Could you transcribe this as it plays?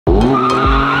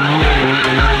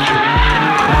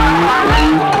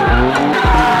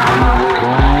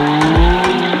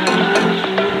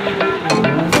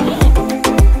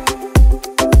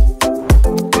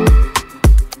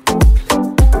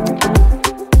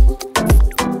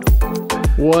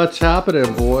What's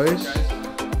happening, boys?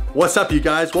 What's up, you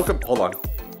guys? Welcome. Hold on.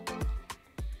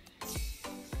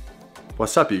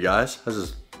 What's up, you guys? This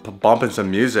is bumping some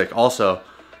music. Also,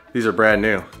 these are brand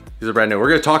new. These are brand new. We're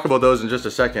gonna talk about those in just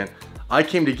a second. I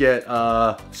came to get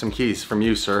some keys from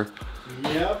you, sir.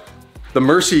 Yep. The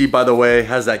Mercy, by the way,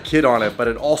 has that kit on it, but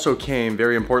it also came,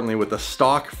 very importantly, with the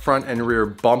stock front and rear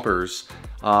bumpers.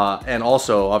 And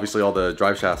also, obviously, all the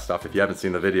drive shaft stuff. If you haven't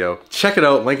seen the video, check it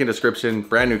out. Link in description.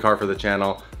 Brand new car for the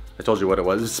channel. I told you what it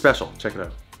was. It's special. Check it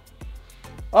out.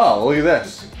 Oh, look at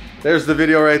this. There's the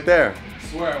video right there.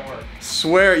 Swear I work.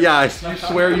 Swear, yeah, you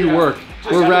swear you work.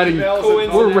 We're ratting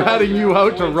you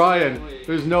out to Ryan.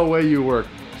 There's no way you work.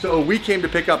 So we came to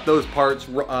pick up those parts.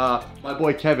 My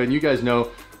boy Kevin, you guys know,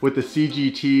 with the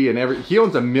CGT and he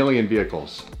owns 1 million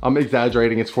vehicles. I'm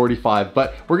exaggerating, it's 45,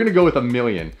 but we're gonna go with 1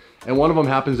 million. And one of them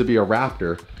happens to be a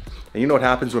Raptor. And you know what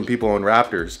happens when people own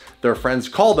Raptors? Their friends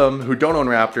call them, who don't own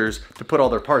Raptors, to put all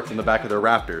their parts in the back of their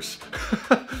Raptors.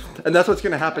 And that's what's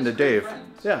gonna happen to Dave.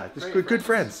 Yeah, just good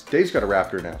friends. Dave's got a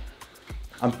Raptor now.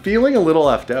 I'm feeling a little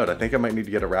left out. I think I might need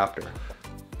to get a Raptor.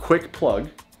 Quick plug.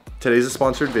 Today's a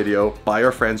sponsored video by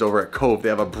our friends over at Cove. They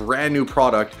have a brand new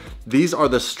product. These are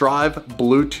the Strive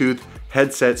Bluetooth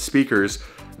headset speakers.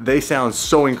 They sound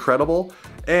so incredible.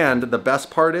 And the best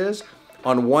part is,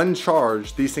 on one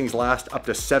charge, these things last up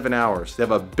to 7 hours. They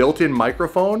have a built-in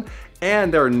microphone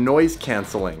and they're noise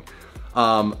canceling.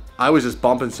 I was just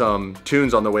bumping some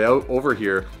tunes on the way out over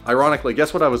here. Ironically,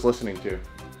 guess what I was listening to?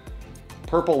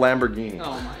 Purple Lamborghini.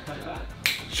 Oh my god.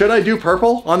 Should I do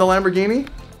purple on the Lamborghini?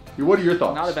 What are your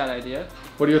thoughts? Not a bad idea.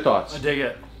 What are your thoughts? I dig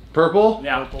it. Purple?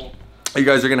 Yeah. Purple. You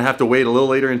guys are gonna have to wait a little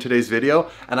later in today's video,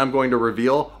 and I'm going to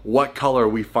reveal what color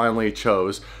we finally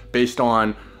chose based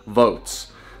on votes.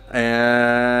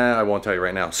 And I won't tell you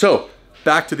right now. So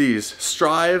back to these.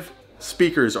 Strive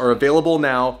speakers are available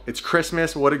now. It's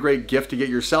Christmas. What a great gift to get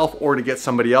yourself or to get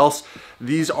somebody else.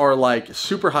 These are like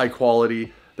super high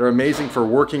quality. They're amazing for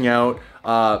working out,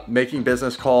 making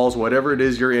business calls, whatever it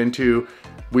is you're into.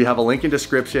 We have a link in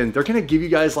description. They're gonna give you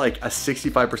guys like a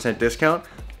 65% discount.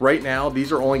 Right now,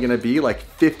 these are only gonna be like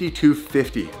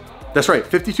 $52.50. That's right,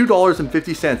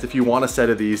 $52.50 if you want a set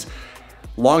of these.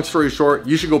 Long story short,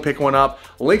 you should go pick one up.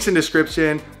 Links in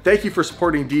description. Thank you for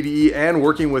supporting DDE and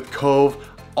working with Cove.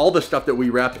 All the stuff that we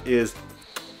rep is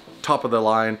top of the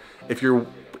line. If you're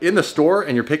in the store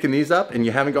and you're picking these up and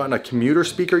you haven't gotten a commuter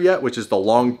speaker yet, which is the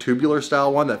long tubular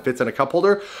style one that fits in a cup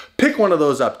holder, pick one of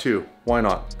those up too. Why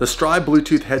not? The Strive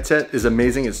Bluetooth headset is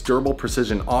amazing. It's durable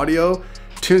precision audio,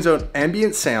 tunes out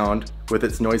ambient sound with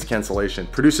its noise cancellation,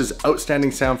 produces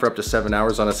outstanding sound for up to 7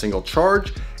 hours on a single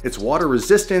charge. It's water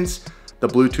resistance. The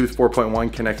Bluetooth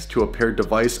 4.1 connects to a paired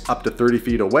device up to 30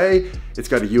 feet away. It's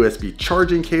got a USB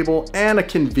charging cable and a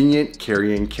convenient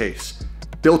carrying case.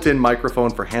 Built-in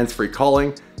microphone for hands-free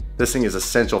calling. This thing is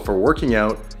essential for working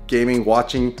out, gaming,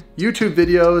 watching YouTube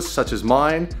videos such as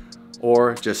mine,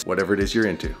 or just whatever it is you're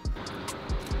into.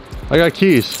 I got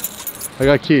keys. I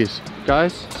got keys.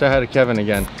 Guys, say hi to Kevin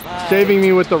again. Hi. Saving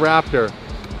me with the Raptor.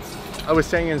 I was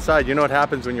saying inside, you know what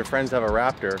happens when your friends have a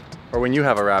Raptor, or when you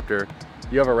have a Raptor?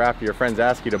 You have a Raptor, your friends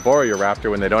ask you to borrow your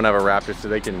Raptor when they don't have a Raptor so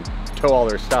they can tow all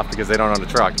their stuff because they don't own a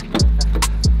truck.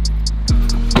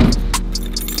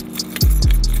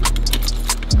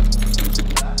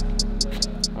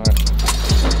 All right.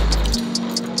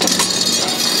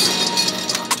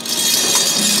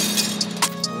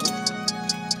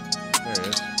 There it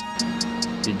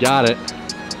is. You got it.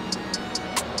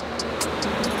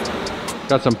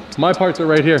 Got some, my parts are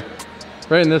right here.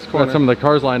 Right in this corner. Got some of the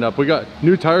cars lined up. We got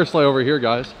new tire slide over here,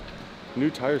 guys. New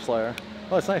tire slayer.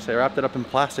 Oh, it's nice. They wrapped it up in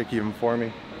plastic even for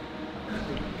me.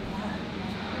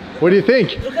 What do you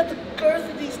think? Look at the girth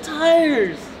of these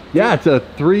tires. Yeah, it's a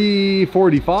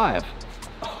 345.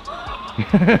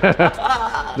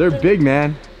 They're big,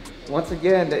 man. Once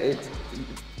again,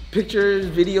 pictures,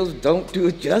 videos don't do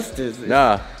it justice.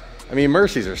 Nah, I mean,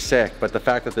 Mercies are sick, but the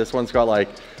fact that this one's got like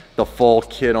the full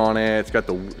kit on it, it's got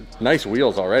the nice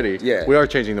wheels already. Yeah. We are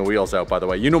changing the wheels out, by the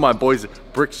way. You know my boys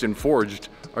Bricks and Forged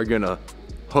are gonna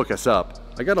hook us up.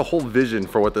 I got a whole vision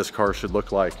for what this car should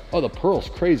look like. Oh, the pearl's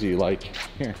crazy. Like,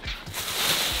 here.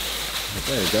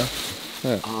 There you go.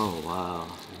 Yeah. Oh, wow.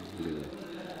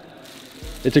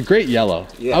 It's a great yellow.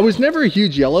 Yeah. I was never a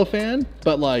huge yellow fan,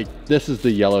 but like, this is the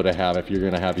yellow to have if you're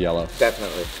gonna have yellow.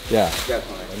 Definitely. Yeah.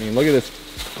 Definitely. I mean, look at this.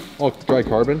 Oh, dry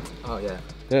carbon. Oh, yeah.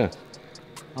 Yeah.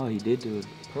 Oh, he did do it.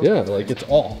 Yeah, like it's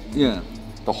all. Yeah.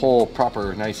 The whole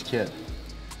proper nice kit.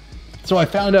 So I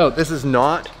found out this is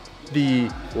not the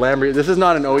Lamborghini, this is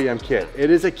not an OEM kit. It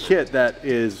is a kit that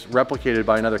is replicated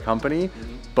by another company,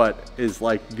 but is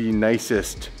like the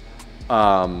nicest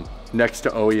next to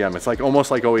OEM. It's like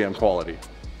almost like OEM quality.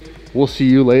 We'll see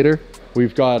you later.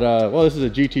 We've got, well, this is a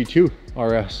GT2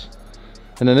 RS.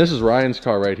 And then this is Ryan's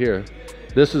car right here.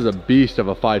 This is a beast of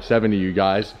a 570, you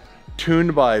guys.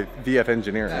 Tuned by VF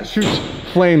Engineering. Shoots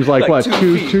flames like what,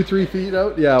 2-3 feet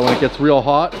out? Yeah, when it gets real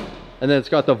hot. And then it's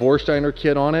got the Vorsteiner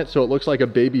kit on it, so it looks like a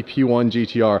baby P1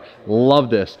 GTR.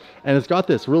 Love this. And it's got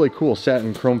this really cool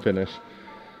satin chrome finish.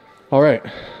 All right,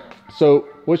 so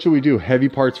what should we do? Heavy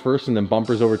parts first and then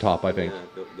bumpers over top, I think.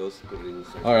 Yeah, those good.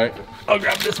 All right, I'll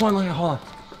grab this one. Hold on.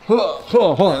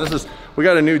 Hold on, we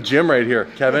got a new gym right here,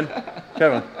 Kevin.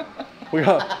 Kevin, we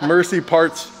got Mercy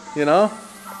parts, you know?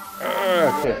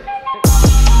 Okay.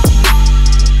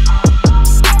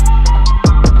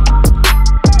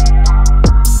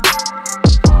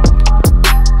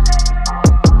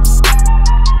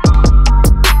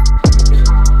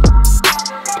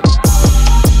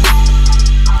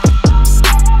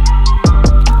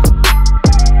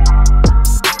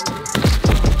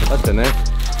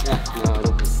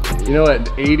 You know,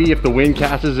 at 80, if the wind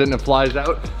catches it and it flies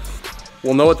out,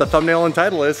 we'll know what the thumbnail and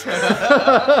title is.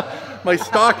 My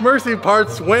stock Mercy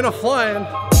parts went a-flying.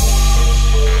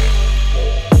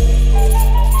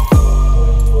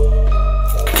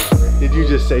 Did you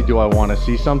just say, do I want to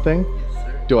see something?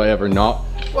 Do I ever not?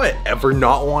 Do I ever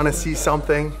not want to see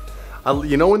something?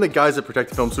 You know when the guys at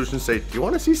Protective Film Solutions say, do you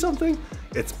want to see something?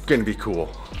 It's going to be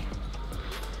cool.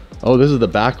 Oh, this is the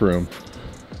back room.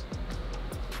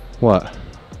 What?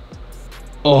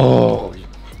 Oh.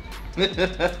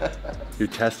 You're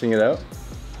testing it out?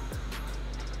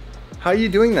 How are you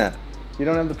doing that? You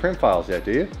don't have the print files yet,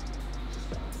 do you?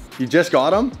 You just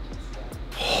got them?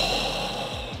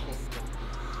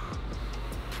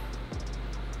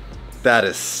 That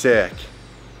is sick.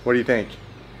 What do you think?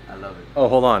 I love it. Oh,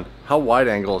 hold on. How wide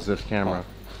angle is this camera?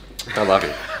 I love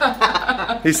it.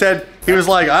 He said, he was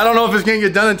like, I don't know if it's gonna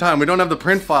get done in time. We don't have the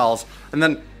print files. And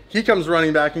then he comes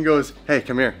running back and goes, hey,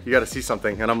 come here. You gotta see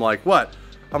something. And I'm like, what?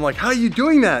 I'm like, how are you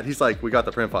doing that? He's like, we got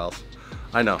the print files.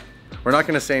 I know. We're not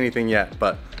gonna say anything yet,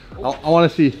 but I wanna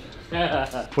see.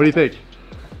 What do you think?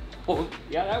 Oh,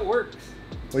 yeah, that works.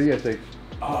 What do you guys think?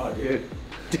 Oh, dude.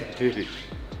 Dude.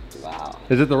 Wow.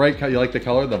 Is it the right color? You like the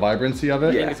color, the vibrancy of it?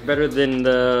 I think it's better than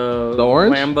the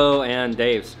orange? Lambo and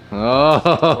Dave's.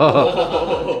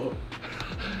 Oh.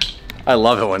 I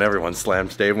love it when everyone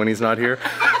slams Dave when he's not here.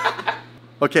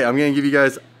 Okay, I'm gonna give you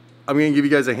guys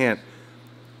a hint.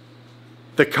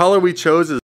 The color we chose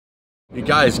is, you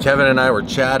guys, Kevin and I were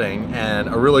chatting and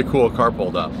a really cool car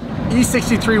pulled up.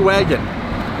 E63 wagon.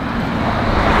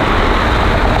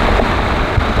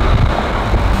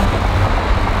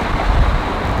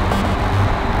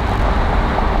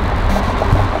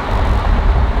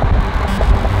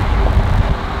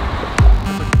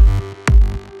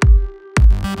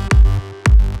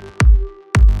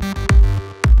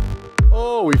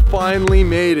 We finally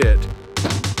made it.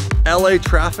 LA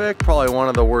traffic, probably one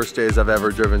of the worst days I've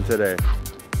ever driven today.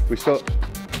 We still,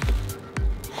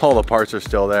 all the parts are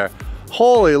still there.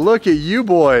 Holy, look at you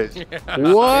boys. Yeah,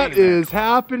 what is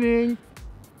happening?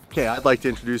 Okay, I'd like to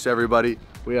introduce everybody.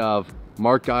 We have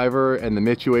Mark Guyver and the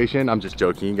Mituation. I'm just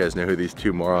joking, you guys know who these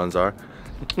two morons are.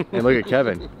 And look at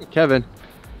Kevin. Kevin,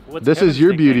 this is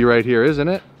your beauty right here, isn't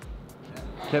it?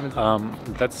 Kevin.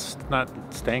 That's not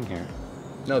staying here.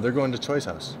 No, they're going to Choice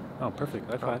House. Oh, perfect.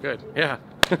 That's fine. Good. Yeah.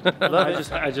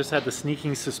 I just had the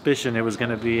sneaking suspicion it was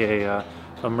going to be a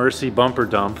Mercy bumper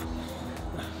dump.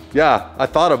 Yeah, I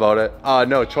thought about it.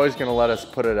 No, Choi's gonna let us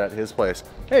put it at his place.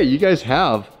 Hey, you guys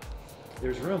have.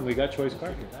 There's room. We got Choice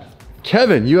parking.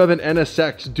 Kevin, you have an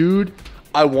NSX, dude.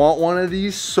 I want one of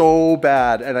these so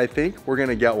bad, and I think we're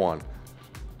gonna get one.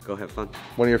 Go have fun.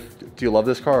 Do you love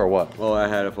this car or what? Oh, I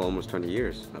had it for almost 20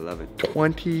 years. I love it.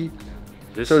 20.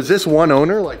 So is this one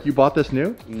owner? Like you bought this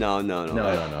new? No. No.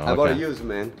 I bought a used,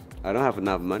 man. I don't have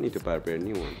enough money to buy a brand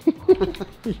new one.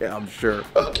 Yeah, I'm sure.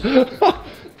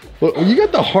 Well, you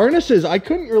got the harnesses. I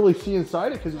couldn't really see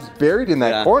inside it because it's buried in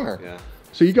that corner. Yeah.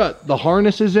 So you got the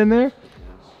harnesses in there?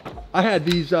 I had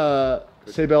these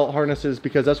Seatbelt harnesses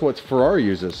because that's what Ferrari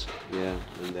uses. Yeah,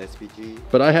 and the SPG.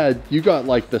 But you got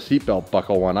like the seatbelt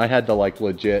buckle one. I had the like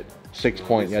legit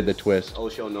 6-point, you had the twist. All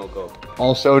show, no go.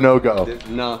 Also no go.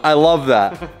 No. I love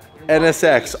that.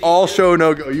 NSX, all show,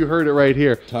 no go. You heard it right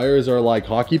here. Tires are like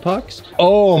hockey pucks.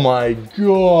 Oh my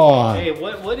God. Hey,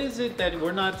 what is it that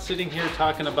we're not sitting here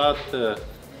talking about the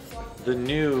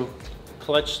new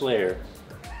clutch slayer?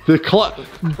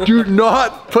 Do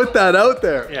not put that out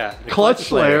there. Yeah. The clutch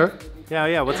slayer.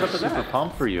 Yeah. What's up with that? Super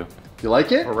pumped for you. You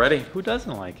like it? We're ready. Who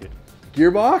doesn't like it?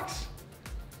 Gearbox?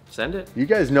 Send it. You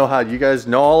guys know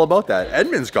all about that.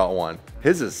 Edmund's got one.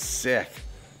 His is sick.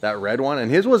 that red one, and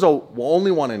his was the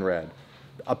only one in red.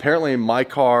 Apparently in my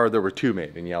car, there were 2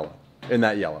 made in yellow, in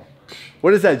that yellow.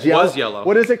 What is that? Giallo? It was yellow.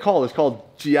 What is it called? It's called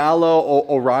Giallo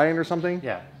Orion or something?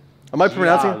 Yeah. Am I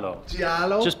pronouncing? Giallo.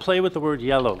 Giallo? Just play with the word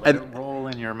yellow. Let And- it roll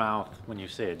in your mouth when you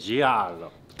say it.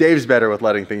 Giallo. Dave's better with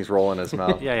letting things roll in his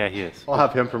mouth. Yeah, he is. I'll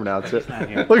have him pronounce it. not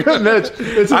here. Look at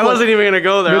Mitch. I wasn't even gonna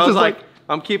go there. Mitch I is was like,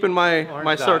 I'm keeping my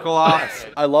Orange dot. circle off.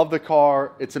 I love the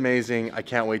car. It's amazing. I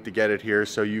can't wait to get it here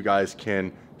so you guys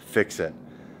can fix it.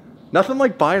 Nothing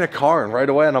like buying a car and right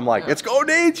away and I'm like, it's going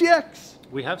to AGX.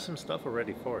 We have some stuff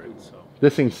already for it, so.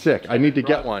 This thing's sick. I need to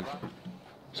get one.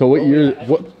 So what year?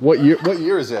 What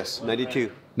year is this?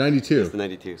 92. 92. It's the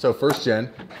 92. So first gen.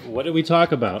 What did we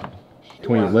talk about?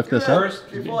 Can we lift this up?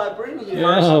 Before I bring you.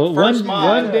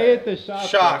 One day at the shop.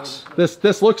 Shocks.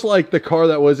 This looks like the car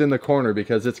that was in the corner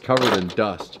because it's covered in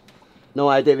dust. No,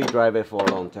 I didn't drive it for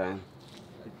a long time.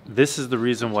 This is the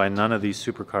reason why none of these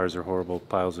supercars are horrible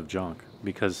piles of junk.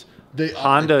 Because They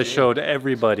Honda showed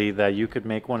everybody that you could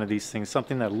make one of these things,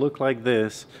 something that looked like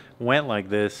this, went like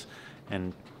this,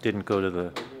 and didn't go to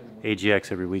the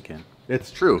AGX every weekend.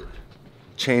 It's true.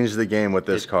 Changed the game with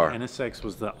this car. NSX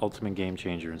was the ultimate game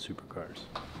changer in supercars.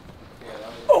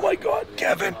 Oh my God,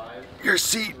 Kevin, your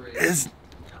seat is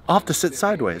off to sit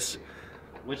sideways.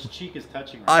 Which cheek is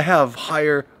touching? I have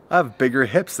bigger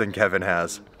hips than Kevin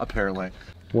has, apparently.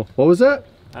 What was that?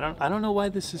 I don't know why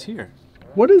this is here.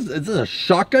 What is this a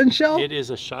shotgun shell? It is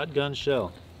a shotgun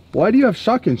shell. Why do you have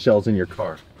shotgun shells in your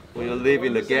car? We don't live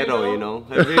in the ghetto, you know.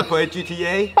 Have you played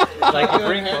GTA?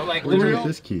 Where's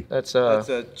this key? That's That's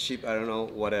a cheap, I don't know,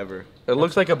 whatever. it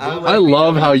looks like a bootleg. I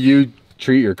love how you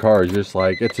treat your cars. You're just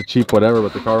like, it's a cheap whatever,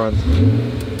 but the car runs.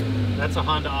 That's a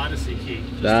Honda Odyssey key.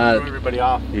 Just That- to throw everybody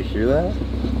off. You hear that?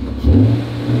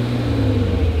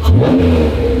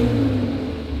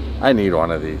 I need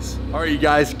one of these. All right, you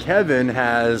guys, Kevin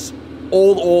has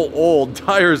old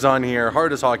tires on here,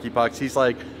 hard as hockey pucks. He's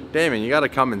like, Damon, you gotta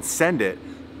come and send it,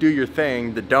 do your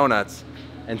thing, the donuts,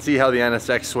 and see how the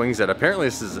NSX swings it. Apparently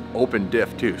this is open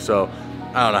diff too, so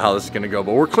I don't know how this is gonna go,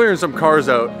 but we're clearing some cars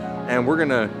out and we're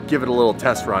gonna give it a little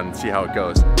test run and see how it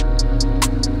goes.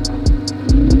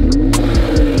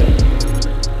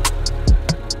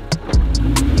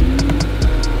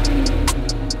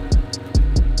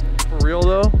 For real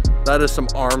though, that is some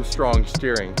Armstrong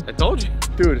steering. I told you.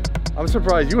 Dude, I'm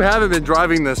surprised you haven't been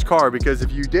driving this car because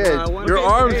if you did, your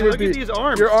arms would look be at these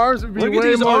arms. your arms would be Look at way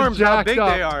these more arms, how jacked big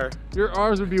up. they are. Your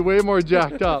arms would be way more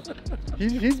jacked up.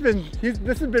 This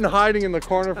has been hiding in the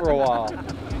corner for a while.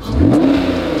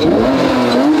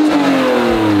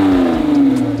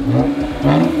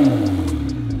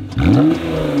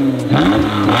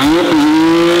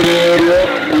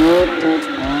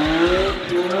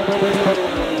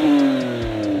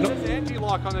 There's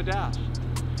anti-lock on the dash.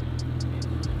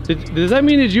 Does that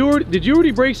mean did you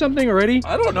already break something already?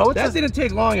 I don't know. That didn't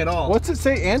take long at all. What's it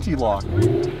say anti-lock?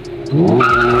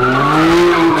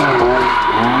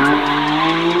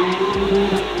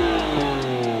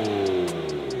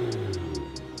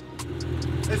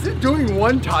 Is it doing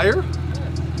one tire?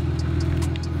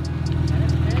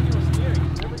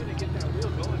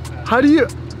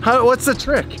 What's the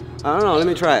trick? I don't know, let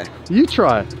me try it. You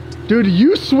try. Dude,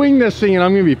 you swing this thing and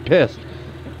I'm gonna be pissed.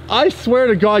 I swear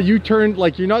to God, you turned,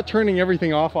 like you're not turning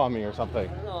everything off on me or something.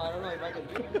 I don't know if I can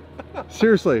do it.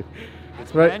 Seriously.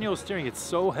 It's Right. manual steering. It's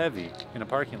so heavy in a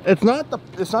parking lot. It's not the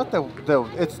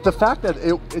it's the fact that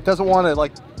it doesn't want to,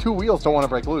 like, two wheels don't want to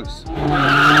break loose.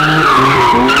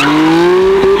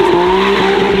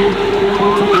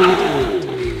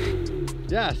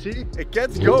 Yeah, see? It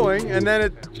gets going and then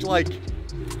it, like,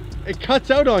 it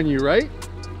cuts out on you, right?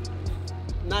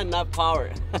 Not enough power.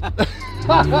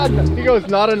 He goes,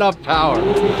 not enough power.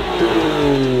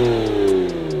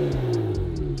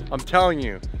 I'm telling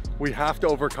you, we have to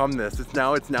overcome this. It's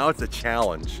a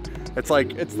challenge. It's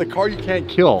like, it's the car you can't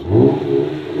kill.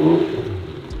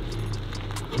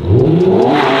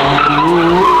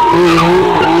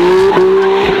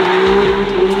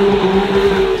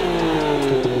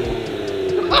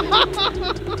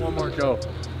 One more go.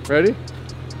 Ready?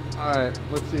 All right,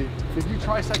 let's see. Did you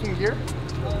try second gear?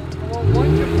 Well,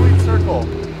 one complete circle.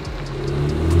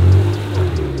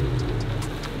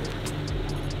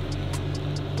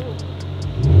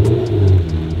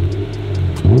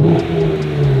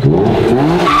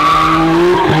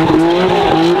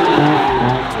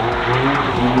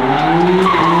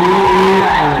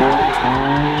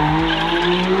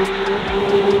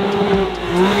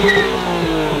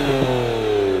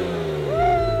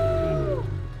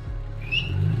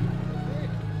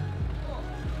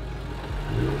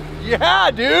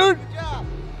 Yeah, dude.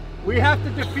 We have to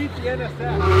defeat the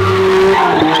NSX.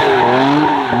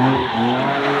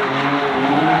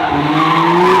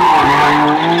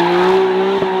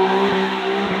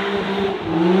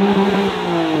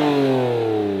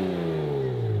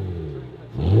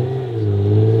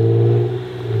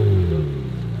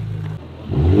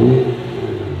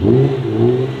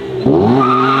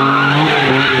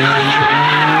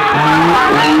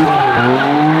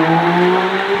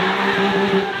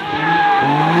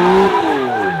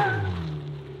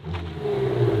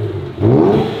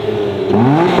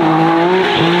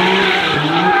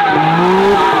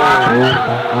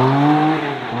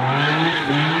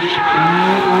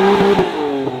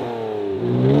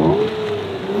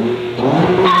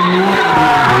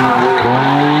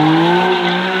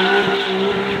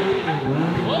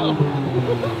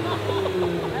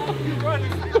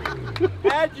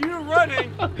 Had you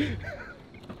running.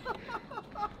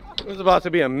 It was about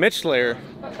to be a Mitch Slayer.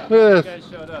 You guys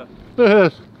showed up.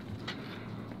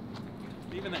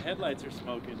 Even the headlights are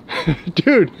smoking.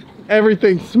 Dude,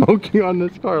 everything's smoking on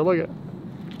this car. Look at it.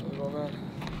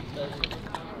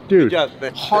 Dude,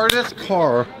 hardest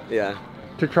car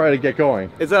to try to get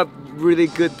going. It's a really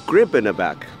good grip in the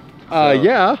back.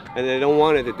 Yeah. And they don't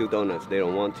want it to do donuts. They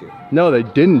don't want to. No, they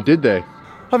didn't, did they?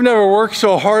 I've never worked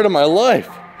so hard in my life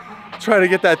trying to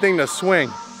get that thing to swing.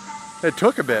 It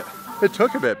took a bit. It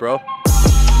took a bit, bro.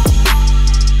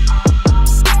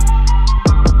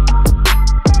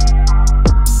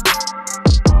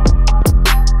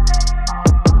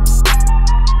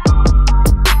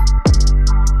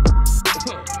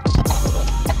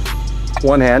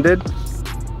 One-handed.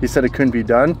 He said it couldn't be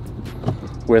done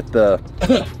with the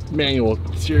manual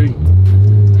steering.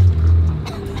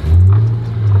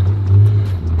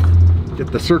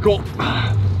 Get the circle,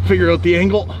 figure out the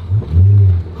angle.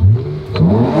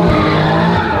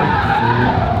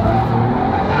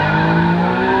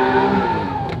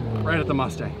 Right at the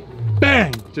Mustang.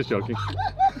 Bang! Just joking.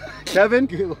 Kevin,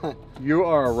 you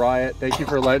are a riot. Thank you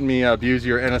for letting me abuse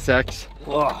your NSX.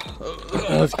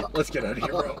 Let's get out of here,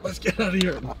 bro. Let's get out of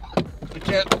here.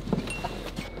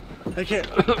 I can't.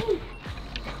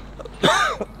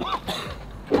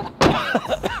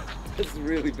 It's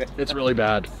really bad. It's really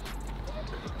bad.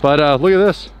 But look at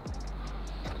this.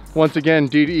 Once again,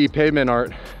 DDE pavement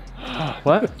art.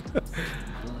 What?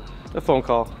 A phone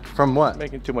call. From what?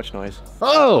 Making too much noise.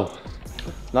 Oh!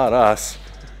 Not us.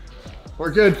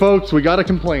 We're good, folks. We got a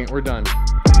complaint. We're done.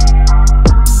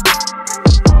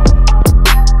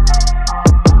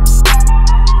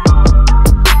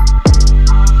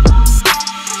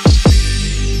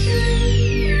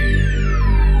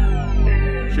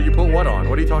 Should you put what on?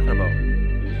 What are you talking about?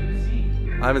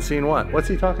 I haven't seen what. What's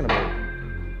he talking about?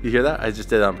 You hear that? I just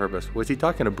did that on purpose. What's he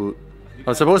talking about?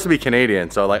 I'm supposed to be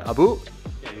Canadian, so like, a boot?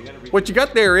 What you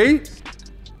got there, eh?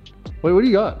 Wait, what do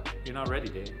you got? You're not ready,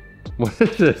 Dave. What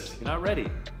is this? You're not ready.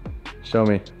 Show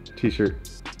me. T-shirt.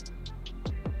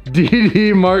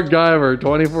 DD Mark Guyver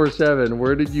 24/7.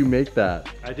 Where did you make that?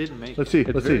 I didn't make Let's it.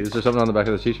 see. Let's see. Is there something on the back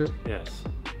of the T-shirt? Yes.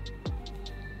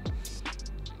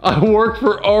 I work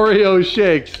for Oreo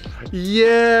Shakes.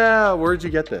 Yeah. Where'd you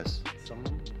get this?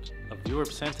 A viewer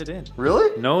sent it in.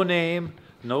 Really? No name,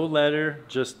 no letter,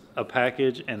 just a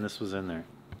package, and this was in there.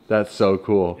 That's so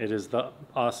cool. It is the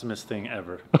awesomest thing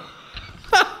ever.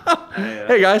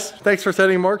 Hey guys, thanks for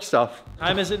sending Mark stuff.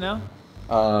 Time is it now?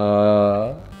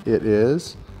 It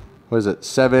is, what is it,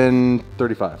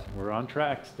 7:35. We're on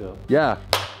track still. Yeah.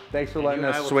 Thanks for letting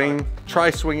us swing, try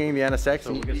swinging the NSX.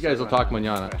 So you guys will talk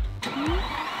mañana.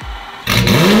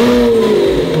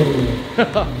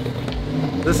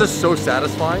 This is so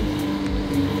satisfying.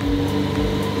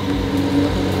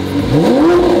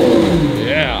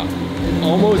 Yeah.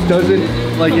 Almost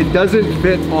doesn't, like it doesn't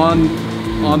fit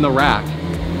on the rack.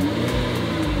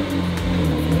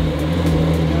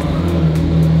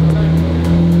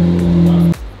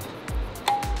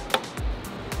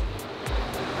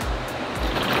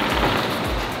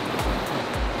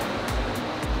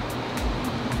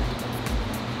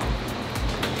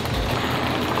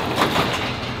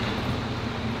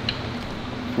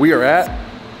 We are at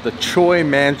the Choi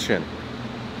Mansion,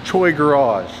 Choi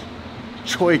Garage,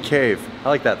 Choi Cave. I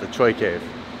like that, the Choi Cave.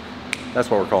 That's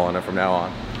what we're calling it from now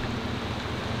on.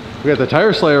 We got the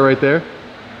Tire Slayer right there.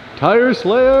 Tire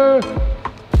Slayer!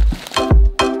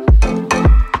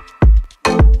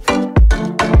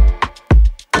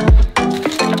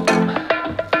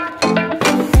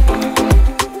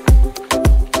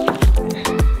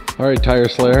 All right, Tire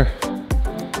Slayer.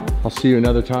 I'll see you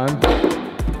another time.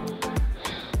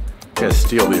 Gonna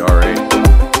steal the R8.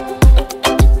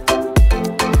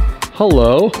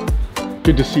 Hello.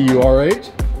 Good to see you,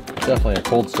 R8. Definitely a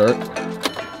cold start.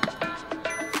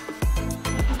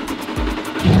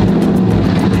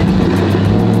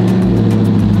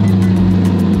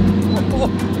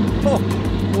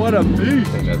 What a beast.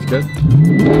 I think that's good.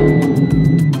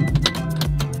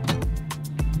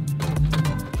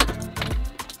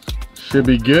 Should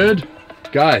be good.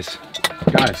 Guys,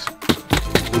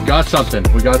 we got something.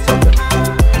 We got something.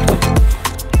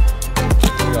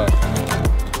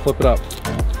 Flip it up.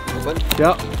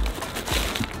 Yep.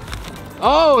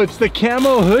 Oh, it's the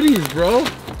camo hoodies, bro.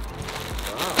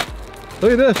 Wow.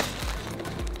 Look at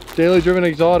this. Daily Driven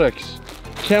Exotics.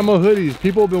 Camo hoodies.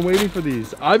 People have been waiting for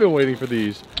these. I've been waiting for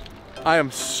these. I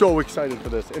am so excited for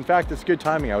this. In fact, it's good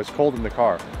timing. I was cold in the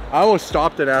car. I almost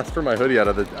stopped and asked for my hoodie out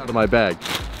of my bag.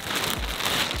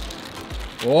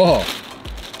 Whoa.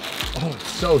 Oh, it's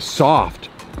so soft.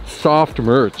 Soft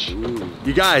merch. Ooh.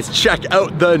 You guys, check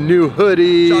out the new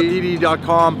hoodie.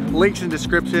 ShopDD.com. Links in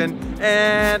description.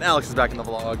 And Alex is back in the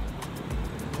vlog.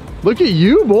 Look at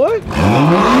you, boy.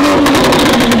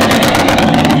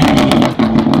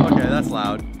 Okay, that's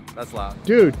loud. That's loud.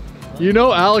 Dude, you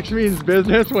know Alex means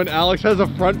business when Alex has a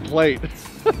front plate.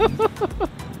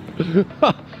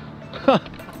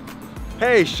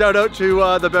 Hey, shout out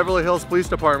to the Beverly Hills Police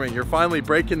Department. You're finally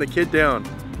breaking the kid down.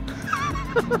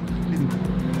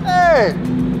 Hey!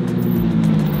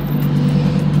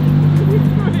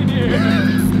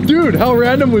 Dude, how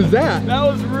random was that? That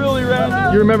was really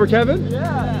random. You remember Kevin?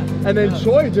 Yeah. And then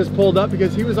Choi just pulled up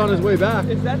because he was on his way back.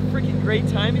 Is that freaking great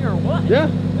timing or what? Yeah.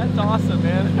 That's awesome,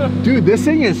 man. Dude, this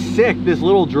thing is sick. This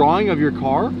little drawing of your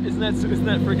car. Isn't that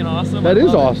freaking awesome? That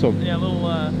is awesome. Yeah, a little.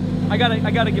 I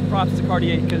gotta give props to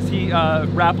Cartier because he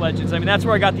Rap Legends. I mean, that's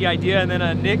where I got the idea. And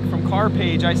then Nick from Car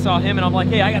Page, I saw him and I'm like,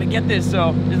 hey, I gotta get this. So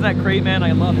isn't that great, man?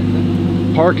 I love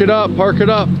it. Park it up, park it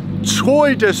up.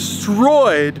 Choi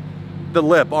destroyed the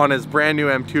lip on his brand new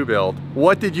M2 build.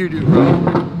 What did you do,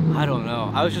 bro? I don't know.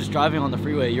 I was just driving on the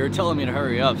freeway. You were telling me to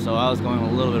hurry up, so I was going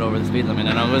a little bit over the speed limit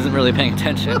and I wasn't really paying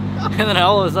attention. And then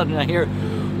all of a sudden I hear,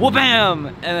 wha-bam!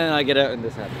 And then I get out and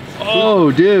this happens. Oh,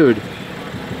 dude.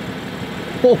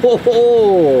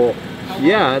 Oh,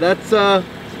 yeah, that's,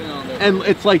 and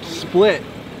it's like split.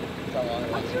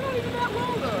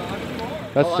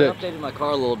 That's sick. I updated my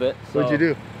car a little bit. So what'd you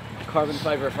do? Carbon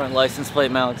fiber front license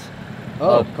plate mounts.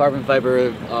 Oh. Carbon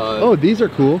fiber. Oh, these are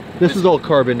cool. This is all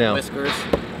carbon now. Whiskers.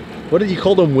 What did you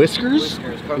call them? Whiskers?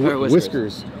 Whiskers. Carbon fiber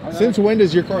whiskers. Since when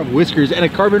does your car have whiskers? And a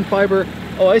carbon fiber?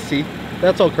 Oh, I see.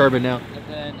 That's all carbon now. And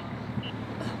then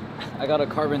I got a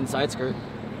carbon side skirt.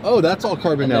 Oh, that's all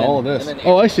carbon now, all of this.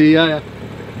 Oh, I see, yeah.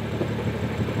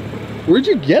 Where'd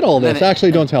you get all this?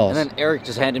 Actually, don't tell us. And then Eric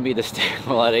just handed me the steering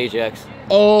wheel at Ajax.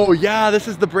 Oh, yeah, this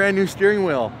is the brand new steering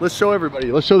wheel. Let's show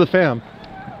everybody. Let's show the fam.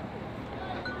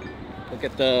 Look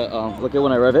at the, look at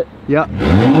when I rev it. Yeah.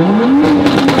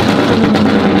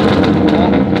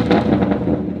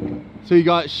 So you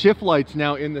got shift lights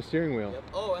now in the steering wheel. Yep.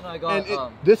 Oh, and I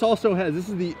got, this also has, this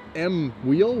is the M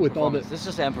wheel with all the... This is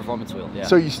just the M performance wheel, yeah.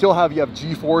 So you still have, you have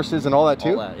G-forces and all that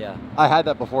too? All that, yeah. I had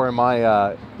that before in my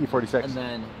E46. And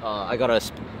then I got a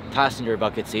passenger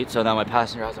bucket seat, so now my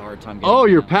passenger has a hard time getting... Oh,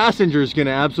 your passenger's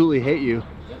gonna absolutely hate you.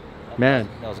 Yep. Man.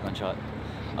 That was a gunshot.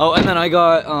 Oh, and then I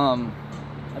got, I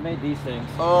made these things.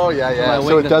 Oh, yeah.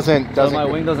 So it doesn't... So my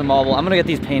wing doesn't wobble. I'm gonna get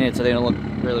these painted so they don't look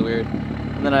really weird.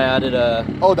 And then I added a...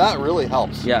 Oh, that really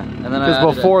helps. Yeah, and then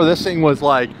because before this thing was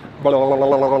like... Oh,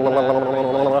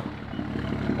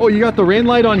 you got the rain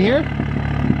light on here?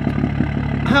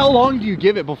 How long do you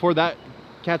give it before that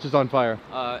catches on fire?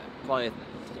 Probably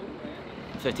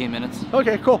 15 minutes.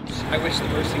 Okay, cool. I wish the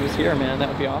Mercy was here, man. That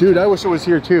would be awesome. Dude, I wish it was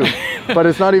here too. But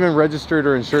it's not even registered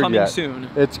or insured coming yet. Soon.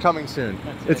 It's coming soon.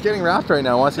 It's getting wrapped right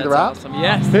now. Want to see the wrap? Awesome.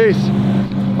 Yes. Peace.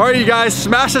 All right, you guys,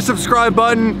 smash the subscribe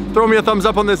button. Throw me a thumbs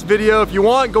up on this video. If you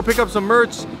want, go pick up some merch.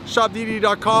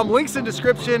 ShopDD.com. Links in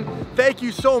description. Thank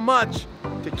you so much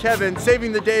to Kevin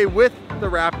saving the day with the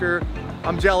Raptor.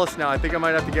 I'm jealous now. I think I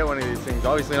might have to get one of these things.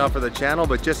 Obviously not for the channel,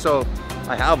 but just so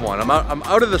I have one. I'm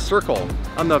out of the circle.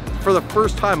 For the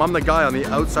first time, I'm the guy on the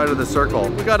outside of the circle.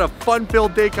 We got a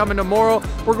fun-filled day coming tomorrow.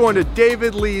 We're going to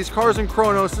David Lee's Cars and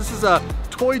Chronos. This is a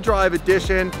toy drive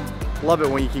edition. Love it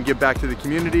when you can give back to the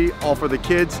community, all for the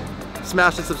kids.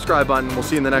 Smash the subscribe button. We'll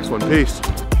see you in the next one. Peace.